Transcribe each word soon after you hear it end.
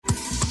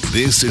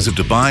This is a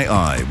Dubai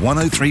Eye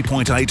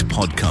 103.8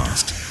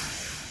 podcast.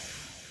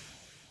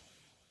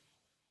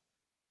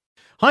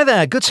 Hi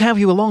there, good to have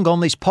you along on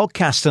this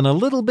podcast, and a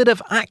little bit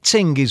of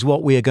acting is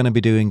what we are going to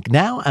be doing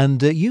now,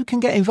 and you can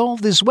get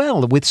involved as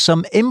well with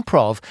some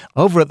improv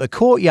over at the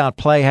Courtyard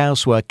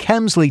Playhouse, where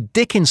Kemsley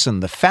Dickinson,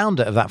 the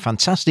founder of that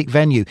fantastic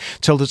venue,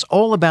 told us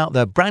all about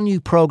their brand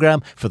new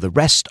programme for the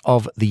rest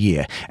of the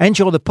year.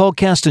 Enjoy the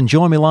podcast and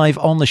join me live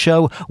on the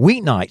show,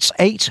 weeknights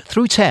 8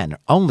 through 10,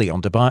 only on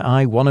Dubai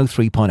Eye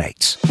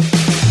 103.8.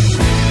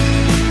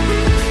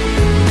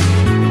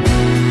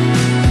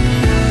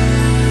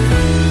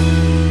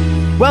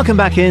 Welcome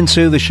back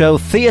into the show.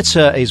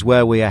 Theatre is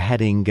where we are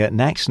heading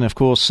next. And of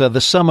course,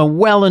 the summer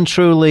well and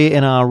truly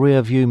in our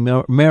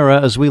rearview mirror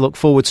as we look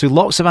forward to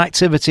lots of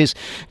activities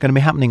going to be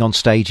happening on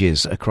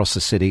stages across the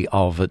city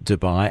of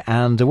Dubai.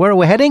 And where are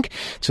we heading?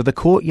 To the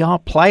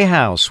Courtyard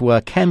Playhouse,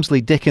 where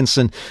Kemsley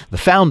Dickinson, the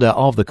founder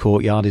of the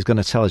Courtyard, is going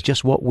to tell us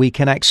just what we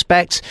can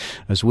expect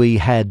as we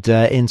head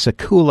into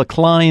cooler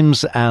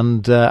climes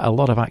and a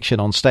lot of action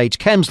on stage.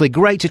 Kemsley,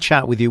 great to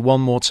chat with you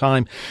one more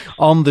time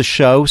on the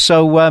show.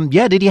 So,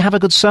 did you have a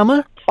good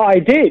summer? I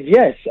did,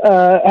 yes.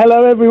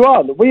 Hello,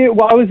 everyone.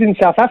 I was in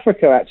South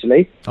Africa,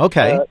 actually.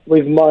 Okay.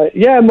 With my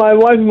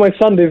wife and my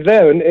son live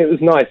there, and it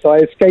was nice. I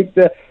escaped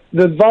the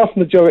vast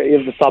majority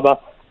of the summer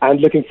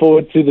and looking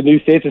forward to the new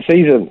theatre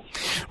season.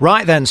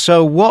 Right then,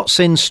 so what's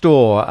in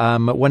store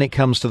when it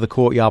comes to the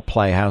Courtyard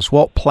Playhouse?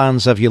 What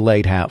plans have you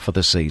laid out for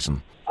the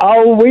season?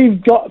 Oh,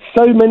 we've got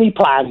so many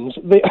plans.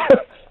 The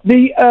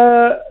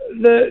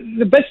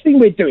best thing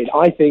we're doing,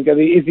 I think,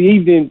 is the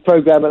evening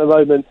programme at the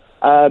moment,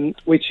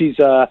 which is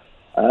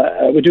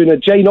we're doing a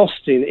Jane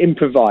Austen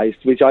improvised,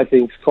 which I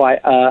think is quite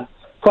a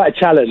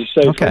challenge.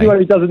 So for anyone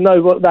who doesn't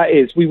know what that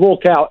is, we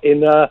walk out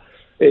in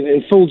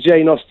full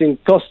Jane Austen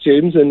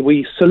costumes and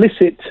we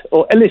elicit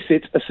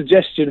a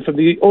suggestion from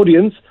the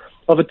audience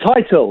of a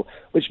title,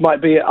 which might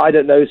be, I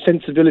don't know,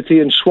 Sensibility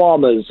and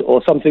Schwarmers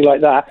or something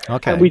like that.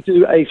 Okay. And we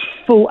do a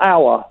full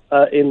hour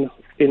in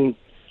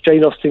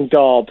Jane Austen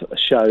garb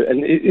show,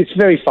 and it's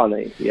very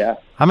funny, yeah.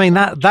 I mean,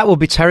 that would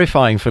be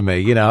terrifying for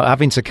me,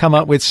 having to come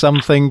up with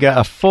something,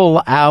 a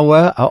full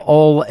hour,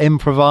 all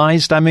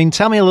improvised. I mean,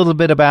 tell me a little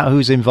bit about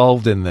who's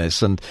involved in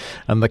this and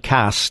the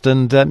cast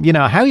and,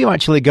 how you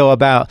actually go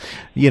about,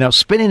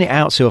 spinning it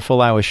out to a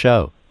full hour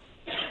show.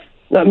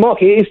 No,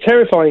 Mark, it is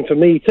terrifying for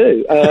me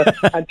too,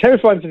 and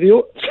terrifying for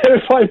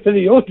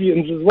the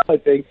audience as well, I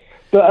think.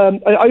 But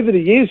over the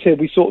years here,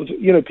 we sort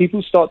of,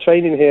 people start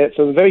training here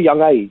from a very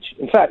young age.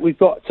 In fact,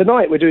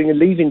 tonight we're doing a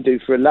leaving do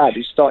for a lad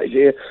who started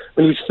here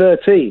when he was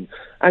 13.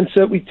 And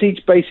so we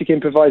teach basic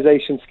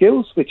improvisation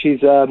skills, which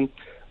is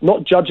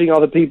not judging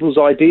other people's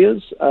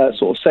ideas,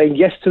 sort of saying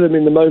yes to them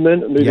in the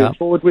moment and moving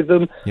forward with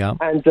them. Yeah.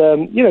 And,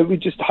 we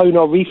just hone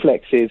our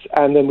reflexes,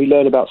 and then we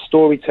learn about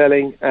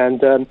storytelling.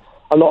 And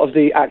a lot of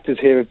the actors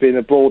here have been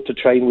abroad to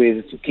train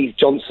with Keith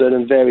Johnson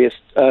and various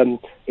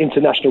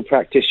international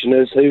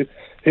practitioners who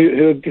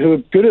are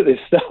good at this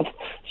stuff.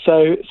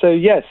 So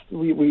yes,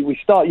 we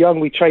start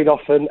young, we train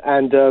often,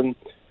 and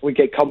we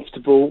get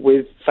comfortable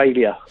with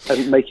failure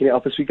and making it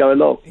up as we go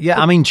along. Yeah,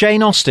 I mean,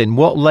 Jane Austen,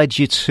 what led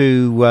you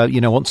to,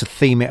 want to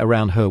theme it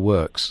around her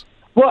works?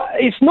 Well,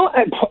 it's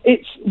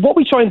what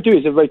we try and do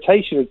is a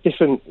rotation of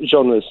different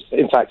genres,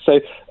 in fact. So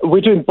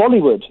we're doing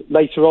Bollywood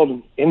later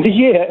on in the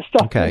year,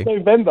 starting in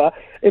November,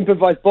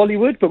 improvised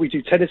Bollywood, but we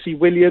do Tennessee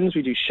Williams,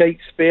 we do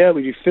Shakespeare,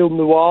 we do film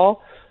noir,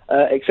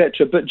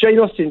 etc. But Jane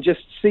Austen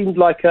just seemed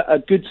like a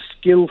good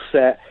skill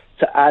set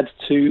to add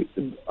to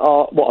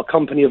what a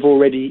company have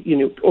already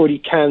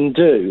can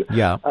do.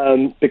 Yeah.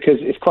 Because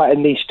it's quite a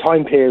niche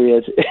time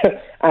period,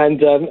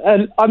 and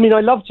I mean,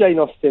 I love Jane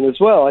Austen as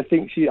well. I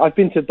think I've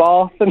been to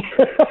Bath, and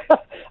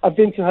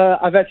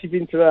I've actually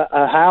been to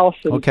her house.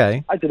 And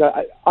I don't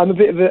know. I'm a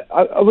bit of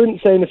I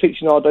wouldn't say an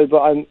aficionado,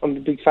 but I'm a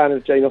big fan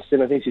of Jane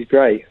Austen. I think she's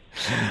great.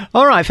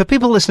 All right, for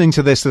people listening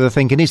to this that are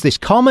thinking, is this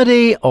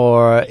comedy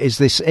or is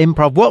this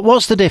improv?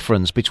 What's the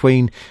difference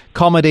between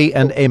comedy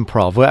and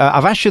improv? Well,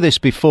 I've asked you this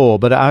before,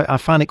 but I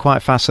find it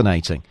quite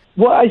fascinating.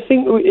 Well, I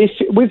think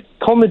with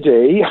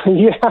comedy,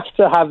 you have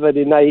to have an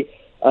innate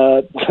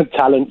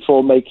talent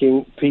for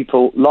making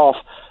people laugh.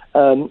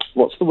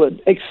 What's the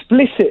word?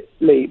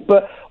 Explicitly.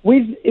 But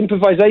with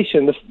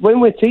improvisation, when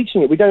we're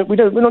teaching it,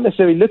 we're not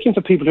necessarily looking for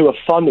people who are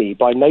funny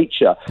by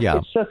nature. Yeah.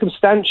 It's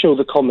circumstantial,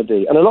 the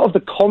comedy, and a lot of the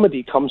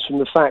comedy comes from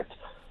the fact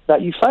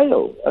that you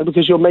fail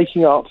because you're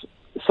making up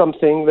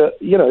something that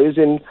is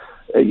in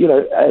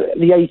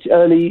the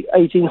early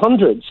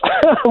 1800s.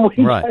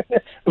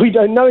 We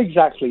don't know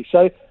exactly.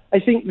 So I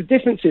think the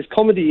difference is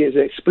comedy is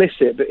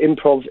explicit, but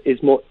improv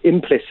is more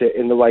implicit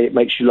in the way it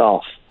makes you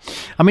laugh.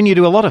 I mean, you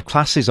do a lot of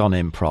classes on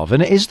improv,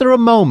 and is there a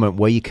moment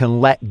where you can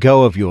let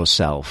go of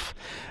yourself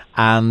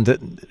and,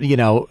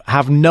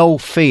 have no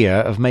fear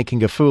of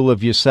making a fool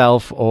of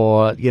yourself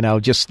or,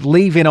 just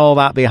leaving all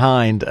that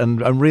behind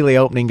and really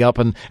opening up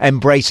and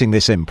embracing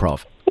this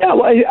improv? Yeah,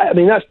 well, I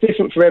mean, that's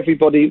different for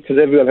everybody because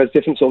everyone has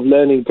different sort of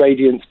learning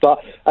gradients. But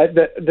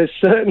there's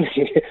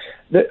certainly,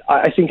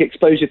 I think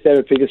exposure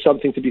therapy, there's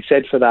something to be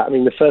said for that. I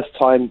mean, the first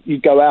time you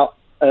go out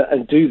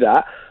and do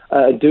that,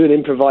 and do an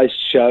improvised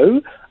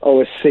show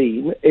or a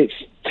scene, it's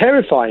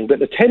terrifying. But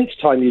the 10th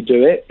time you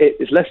do it, it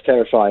is less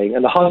terrifying,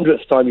 and the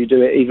 100th time you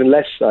do it, even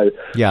less so.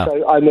 Yeah.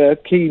 So I'm a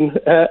keen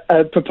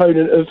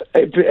proponent of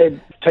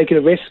taking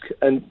a risk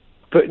and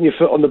putting your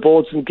foot on the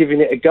boards and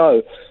giving it a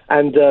go.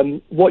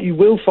 And what you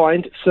will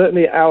find,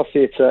 certainly at our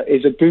theatre,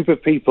 is a group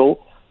of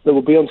people that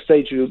will be on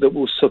stage with you that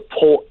will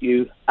support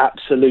you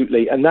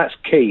absolutely, and that's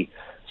key.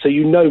 So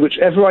you know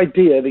whichever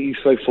idea that you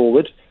throw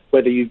forward,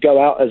 whether you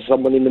go out as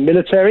someone in the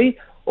military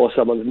or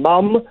someone's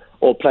mum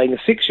or playing a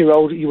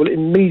 6-year-old, you will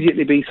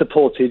immediately be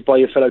supported by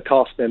your fellow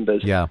cast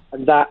members. Yeah.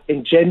 And that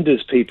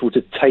engenders people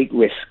to take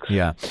risks,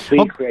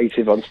 be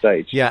creative on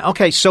stage. Yeah,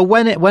 okay, so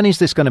when is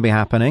this going to be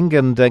happening,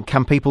 and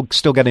can people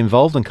still get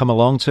involved and come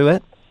along to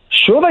it?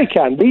 Sure they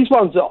can. These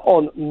ones are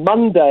on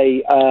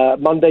Monday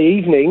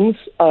evenings,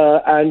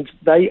 and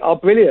they are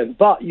brilliant.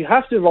 But you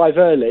have to arrive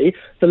early.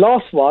 The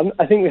last one,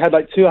 I think we had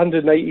like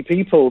 280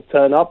 people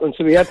turn up, and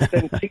so we had to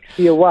send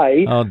 60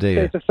 away. Oh, dear.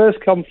 So it's a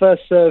first-come,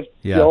 first-served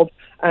job.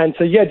 And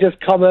so, just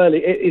come early.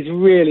 It is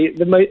really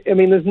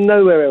there's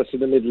nowhere else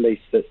in the Middle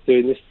East that's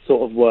doing this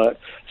sort of work.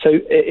 So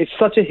it's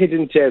such a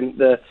hidden gem,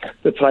 the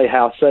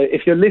Playhouse. So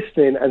if you're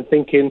listening and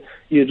thinking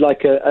you'd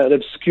like an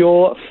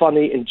obscure,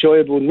 funny,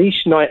 enjoyable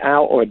niche night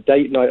out or a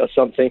date night or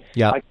something,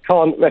 I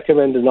can't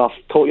recommend enough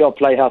Courtyard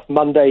Playhouse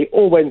Monday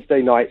or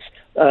Wednesday nights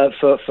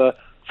for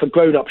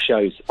grown-up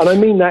shows. And I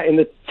mean that in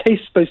the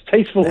most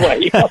tasteful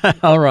way.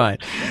 All right.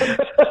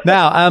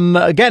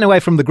 Now, getting away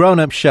from the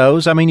grown-up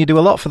shows, I mean, you do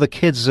a lot for the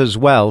kids as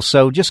well.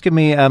 So just give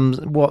me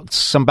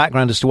some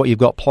background as to what you've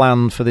got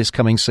planned for this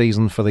coming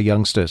season for the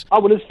youngsters.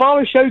 Oh, well, as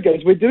far as show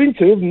goes, we're doing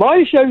 2 of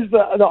my shows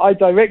that I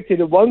directed.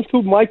 And one's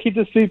called My Kid's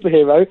a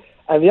Superhero,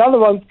 and the other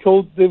one's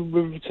called The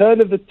Return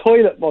of the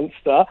Toilet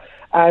Monster.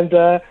 And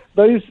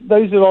those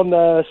are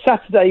on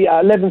Saturday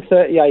at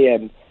 11:30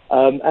 a.m.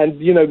 And,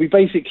 we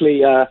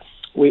basically...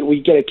 We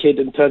get a kid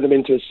and turn them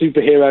into a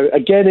superhero.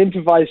 Again,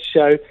 improvised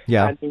show.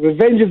 Yeah. And the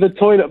Revenge of the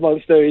Toilet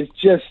Monster is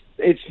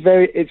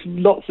it's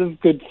lots of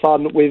good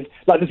fun with,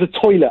 like, there's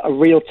a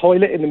real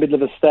toilet in the middle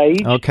of a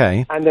stage.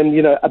 Okay. And then,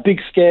 a big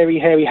scary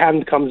hairy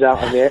hand comes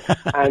out of it.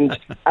 and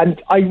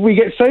we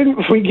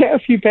get a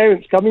few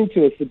parents coming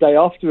to us the day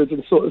afterwards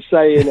and sort of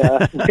saying,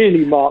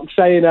 really, Mark,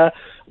 saying,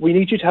 we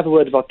need you to have a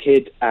word with our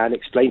kid and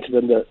explain to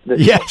them that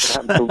yes.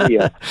 for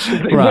real.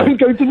 They won't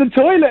go to the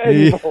toilet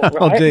anymore, right?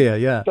 Oh dear,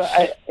 yeah.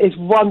 But it's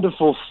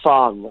wonderful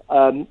fun.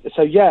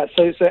 So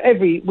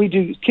we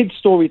do kids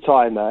story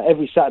time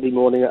every Saturday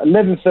morning at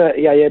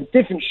 11:30 a.m.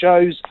 Different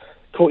shows,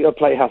 Courtyard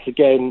Playhouse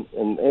again,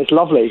 and it's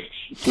lovely.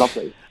 It's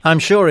lovely. I'm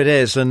sure it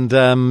is, and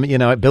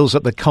it builds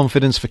up the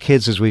confidence for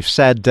kids, as we've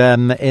said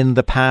in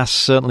the past.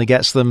 Certainly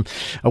gets them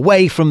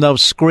away from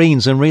those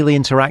screens and really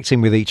interacting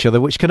with each other,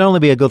 which can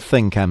only be a good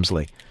thing,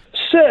 Kemsley.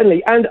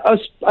 Certainly, and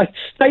a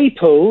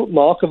staple,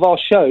 Mark, of our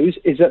shows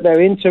is that they're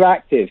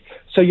interactive.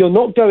 So you're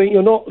not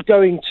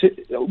going to.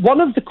 One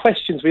of the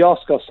questions we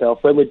ask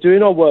ourselves when we're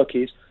doing our work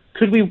is,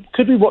 could we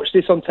watch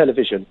this on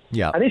television?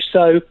 Yeah. And if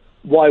so,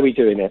 why are we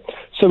doing it?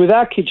 So with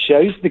our kids'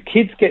 shows, the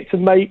kids get to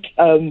make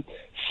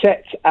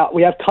sets out.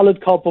 We have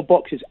coloured cardboard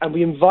boxes, and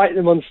we invite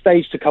them on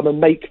stage to come and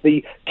make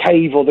the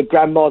cave or the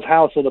grandma's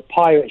house or the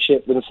pirate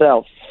ship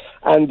themselves.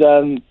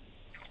 And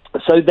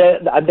so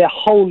they're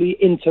wholly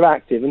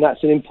interactive, and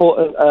that's an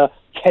important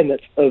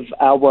tenet of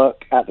our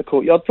work at the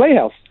Courtyard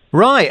Playhouse.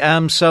 Right,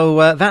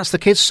 so that's the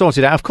kids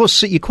sorted out. Of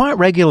course, you quite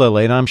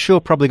regularly, and I'm sure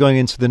probably going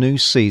into the new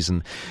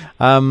season,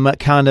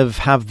 kind of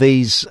have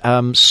these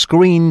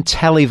screen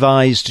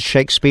televised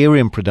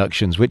Shakespearean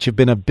productions, which have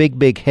been a big,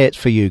 big hit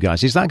for you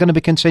guys. Is that going to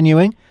be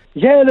continuing?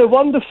 Yeah, they're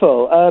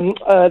wonderful.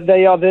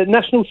 They are the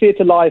National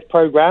Theatre Live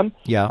programme.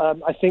 Yeah.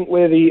 I think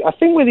we're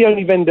the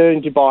only vendor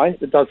in Dubai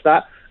that does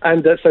that.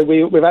 And so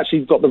we've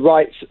actually got the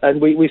rights, and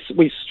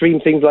we stream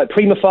things like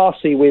Prima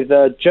Facie with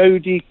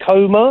Jodie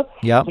Comer,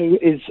 who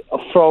is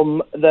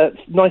from the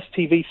nice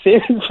TV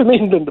series from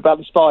England about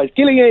the spies,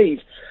 Killing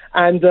Eve,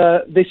 and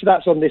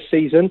that's on this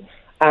season.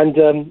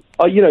 And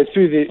I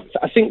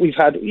think we've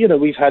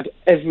had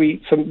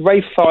every from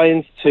Ralph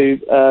Fiennes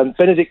to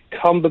Benedict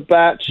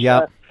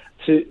Cumberbatch.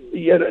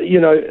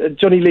 To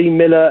Johnny Lee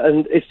Miller,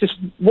 and it's just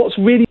what's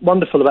really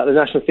wonderful about the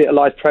National Theatre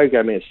Live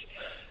programme is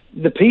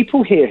the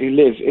people here who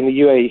live in the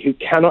UAE who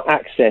cannot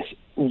access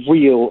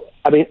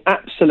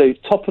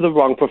absolute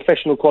top-of-the-rung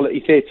professional quality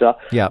theatre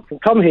can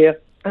come here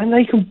and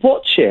they can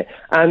watch it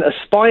and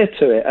aspire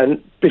to it.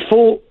 And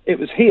before it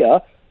was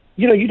here,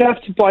 you'd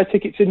have to buy a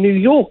ticket to New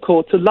York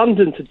or to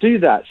London to do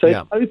that. So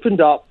it's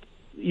opened up,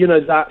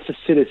 that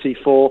facility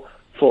for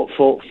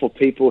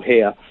people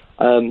here.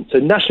 So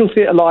National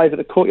Theatre Live at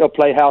the Courtyard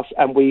Playhouse,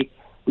 and we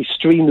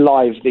stream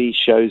live these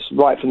shows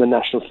right from the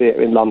National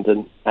Theatre in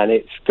London, and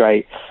it's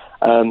great.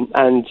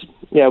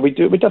 We're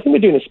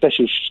doing a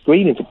special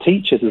screening for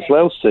teachers as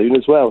well soon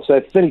as well. So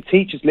if there's any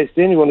teachers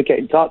listening who want to get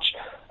in touch,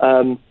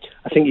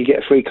 I think you get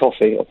a free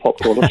coffee or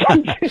popcorn or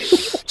something.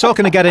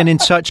 Talking of getting in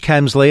touch,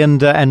 Kemsley,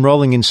 and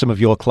enrolling in some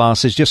of your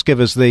classes, just give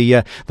us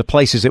the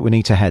places that we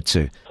need to head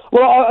to.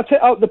 Well,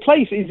 the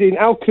place is in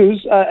Al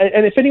Quoz,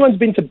 and if anyone's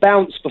been to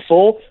Bounce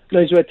before,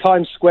 knows where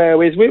Times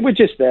Square is. We're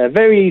just there.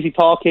 Very easy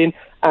parking,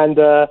 and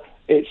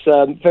it's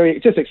very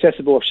just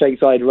accessible off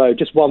Shakeside Road,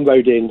 just one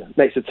road in,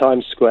 next to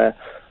Times Square.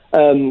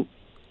 And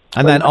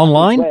then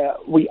online? Where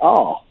we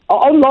are.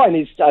 Online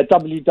is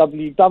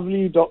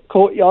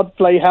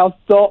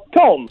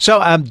www.courtyardplayhouse.com.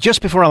 So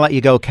just before I let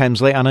you go,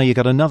 Kemsley, I know you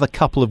got another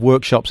couple of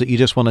workshops that you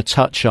just want to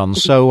touch on.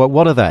 So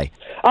what are they?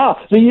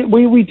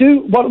 We do.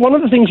 One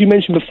of the things you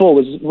mentioned before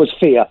was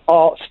fear.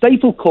 Our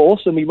staple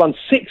course, and we run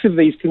 6 of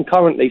these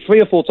concurrently,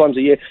 3 or 4 times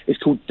a year, is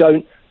called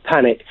Don't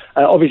Panic.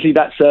 Obviously,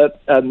 that's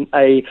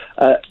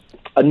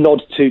a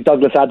nod to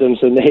Douglas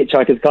Adams and The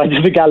Hitchhiker's Guide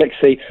to the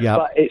Galaxy,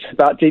 but it's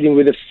about dealing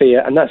with a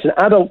fear, and that's an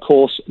adult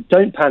course.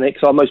 Don't Panic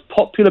is our most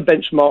popular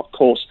benchmark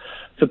course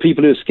for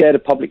people who are scared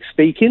of public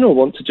speaking or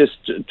want to just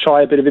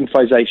try a bit of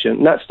improvisation.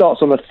 And that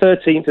starts on the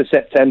 13th of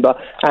September,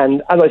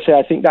 and as I say,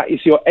 I think that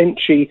is your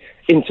entry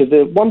into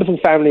the wonderful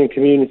family and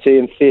community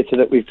and theatre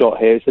that we've got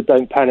here. It's the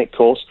Don't Panic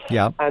course.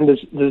 Yeah. And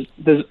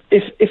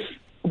if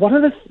one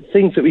of the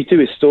things that we do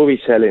is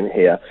storytelling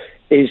here,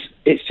 is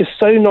it's just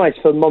so nice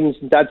for mums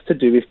and dads to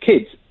do with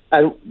kids.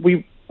 And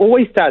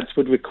dads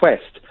would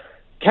request,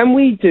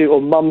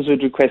 mums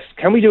would request,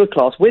 can we do a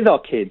class with our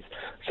kids?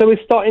 So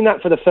we're starting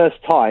that for the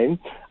first time,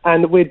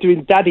 and we're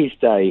doing Daddy's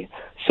Day.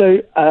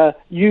 So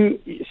you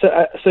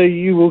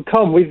will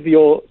come with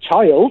your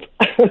child,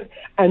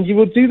 and you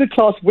will do the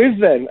class with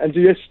them and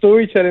do a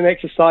storytelling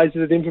exercises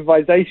and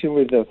improvisation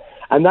with them.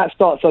 And that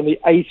starts on the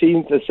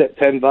 18th of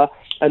September.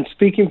 And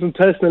speaking from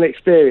personal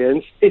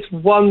experience, it's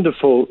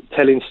wonderful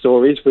telling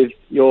stories with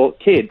your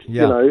kids.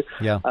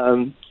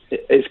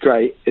 It's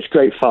great. It's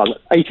great fun.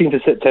 18th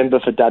of September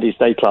for Daddy's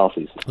Day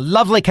classes.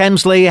 Lovely,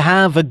 Kemsley.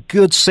 Have a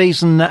good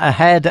season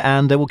ahead,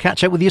 and we'll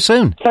catch up with you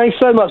soon. Thanks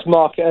so much,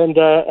 Mark, and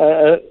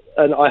I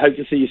hope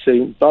to see you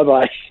soon.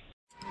 Bye-bye.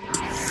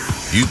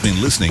 You've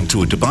been listening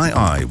to a Dubai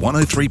Eye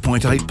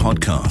 103.8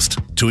 podcast.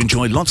 To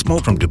enjoy lots more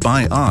from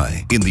Dubai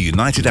Eye in the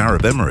United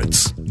Arab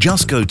Emirates,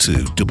 just go to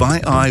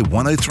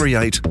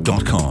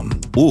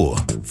DubaiEye1038.com or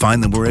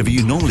find them wherever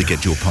you normally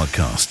get your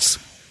podcasts.